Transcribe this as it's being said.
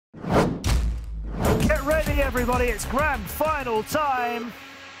ready, everybody. It's grand final time.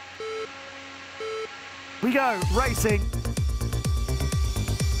 We go racing.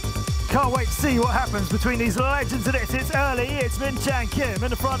 Can't wait to see what happens between these legends of this. It's early, it's Min Chan Kim in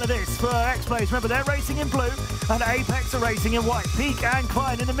the front of this for XBlades. Remember, they're racing in blue and Apex are racing in white. Peak and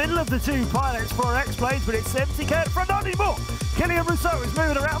Klein in the middle of the two pilots for XBlades, but it's MCK at the front, not anymore. Killian Rousseau is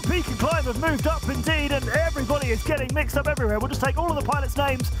moving around. Peak and Klein have moved up indeed, and everybody is getting mixed up everywhere. We'll just take all of the pilots'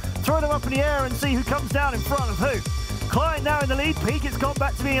 names, throw them up in the air and see who comes down in front of who. Klein now in the lead. Peak has gone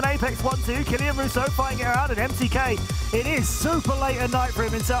back to being an Apex 1-2. Killian Rousseau fighting it out, and MCK, it is super late at night for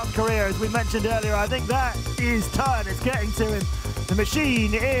him in South Korea, as we mentioned earlier. I think that is turn. It's getting to him. The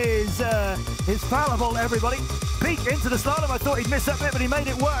machine is fallible, everybody. Peak into the slalom. I thought he'd miss that bit, but he made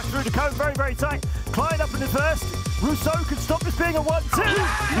it work through the cone very, very tight. Klein up in the first. Rousseau could stop this being a 1-2.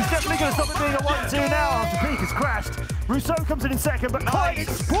 He's definitely going to stop it being a 1-2 now after Peak has crashed. Rousseau comes in second, but Klein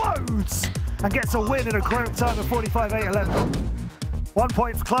explodes and gets a win at a group time of 45.811. 1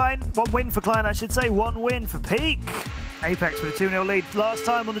 point for Klein, 1 win for Klein, I should say, 1 win for Peak. Apex with a 2-0 lead last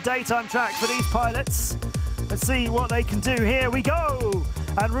time on the daytime track for these pilots. Let's see what they can do. Here we go.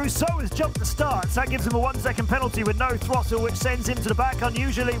 And Rousseau has jumped the start. So that gives him a 1-second penalty with no throttle, which sends him to the back.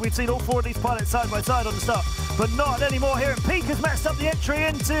 Unusually, we've seen all 4 of these pilots side by side on the start, but not anymore here. And Peak has messed up the entry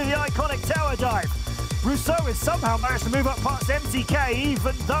into the iconic tower dive. Rousseau has somehow managed to move up past MCK,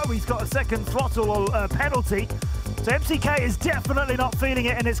 even though he's got a second throttle penalty. So MCK is definitely not feeling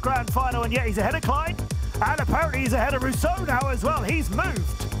it in its grand final, and yet he's ahead of Klein. And apparently he's ahead of Rousseau now as well. He's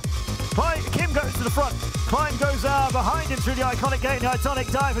moved. Kim goes to the front. Klein goes behind him through the iconic gate and the iconic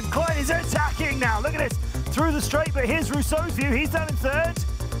dive, and Klein is attacking now. Look at this. Through the straight, but here's Rousseau's view. He's down in third.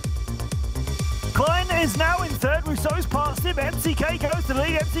 Klein is now in third. Rousseau's past him. MCK goes to the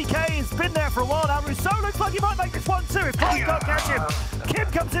lead. MCK has been there for a while now. Rousseau looks like he might make this 1-2 if Klein can't catch him.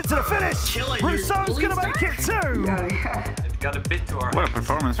 Kim comes into the finish. Rousseau's going to make it 2. They've got a bit to our What a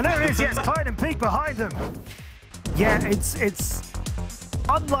performance. And there it is, yes, Klein and Peak behind them. Yeah, it's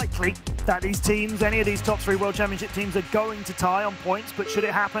unlikely that these teams, any of these top 3 World Championship teams, are going to tie on points, but should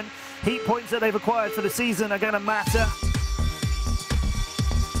it happen, heat points that they've acquired for the season are going to matter.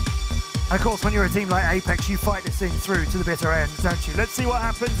 And of course, when you're a team like Apex, you fight this thing through to the bitter end, don't you? Let's see what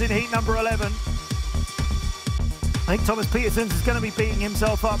happens in heat number 11. I think Thomas Petersons is going to be beating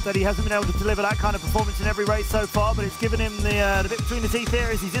himself up that he hasn't been able to deliver that kind of performance in every race so far, but it's given him the bit between the teeth here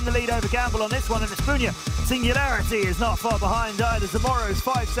as he's in the lead over Gamble on this one, and Espunia. Singularity is not far behind either. Zamora is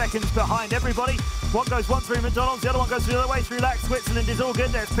 5 seconds behind everybody. One goes through McDonald's, the other one goes the other way through Lake Switzerland. Is all good.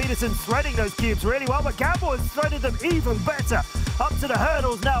 There's Peterson threading those cubes really well, but Gamble has threaded them even better. Up to the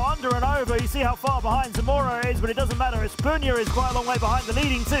hurdles now, under and over. You see how far behind Zamora is, but it doesn't matter. Espunia is quite a long way behind the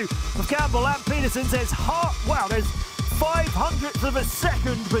leading two of Gamble and Peterson. There's 500th of a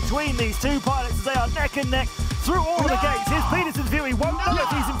second between these two pilots as they are neck and neck through all of the gates. Here's Peterson's view. He won't know if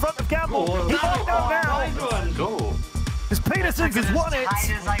he's in front of Gamble. He might know now. As Petersons has won it,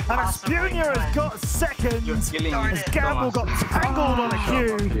 and Espunia has got second, as Gamble got tangled on a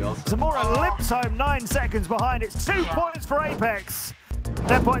cue. Zamora limps home 9 seconds behind. It's 2 points for Apex.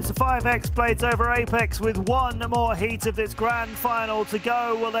 10 points to 5 XBlades over Apex with 1 more heat of this grand final to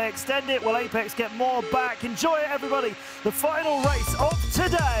go. Will they extend it? Will Apex get more back? Enjoy it, everybody. The final race of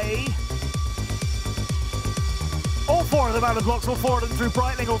today. All 4 of them out of blocks, all 4 of them through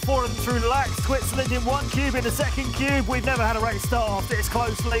Breitling, all 4 of them through Lake Switzerland in 1 cube. In the second cube, we've never had a race start off this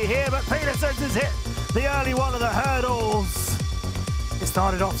closely here, but Petersons has hit the early one of the hurdles. It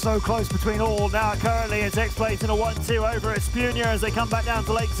started off so close between all. Now currently it's XBlades in a 1-2 over Espunia as they come back down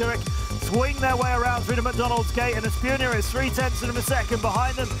to Lake Zurich, swing their way around through the McDonald's gate, and Espunia is 0.3 of a second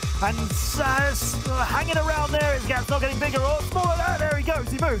behind them, and hanging around there. His gap's not getting bigger or smaller. There he goes,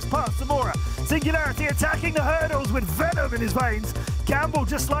 he moves past Zamora. Singularity attacking the hurdles with venom in his veins. Gamble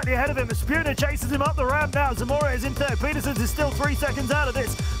just slightly ahead of him. Espunia chases him up the ramp now. Zamora is in third. Petersons is still 3 seconds out of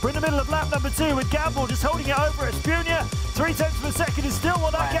this. We're in the middle of lap number 2 with Gamble just holding it over Espunia. 0.3 of a second is still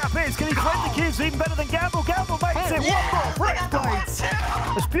what that gap is. Can he thread the cubes even better than Gamble? Gamble makes it 1 more for XBlades.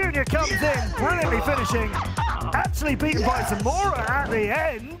 Espunia comes in, brilliantly finishing. Actually beaten by Zamora at the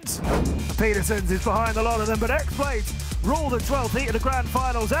end. Petersons is behind a lot of them, but XBlades rule the 12th heat of the grand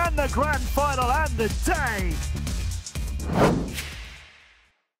finals and the grand final and the day.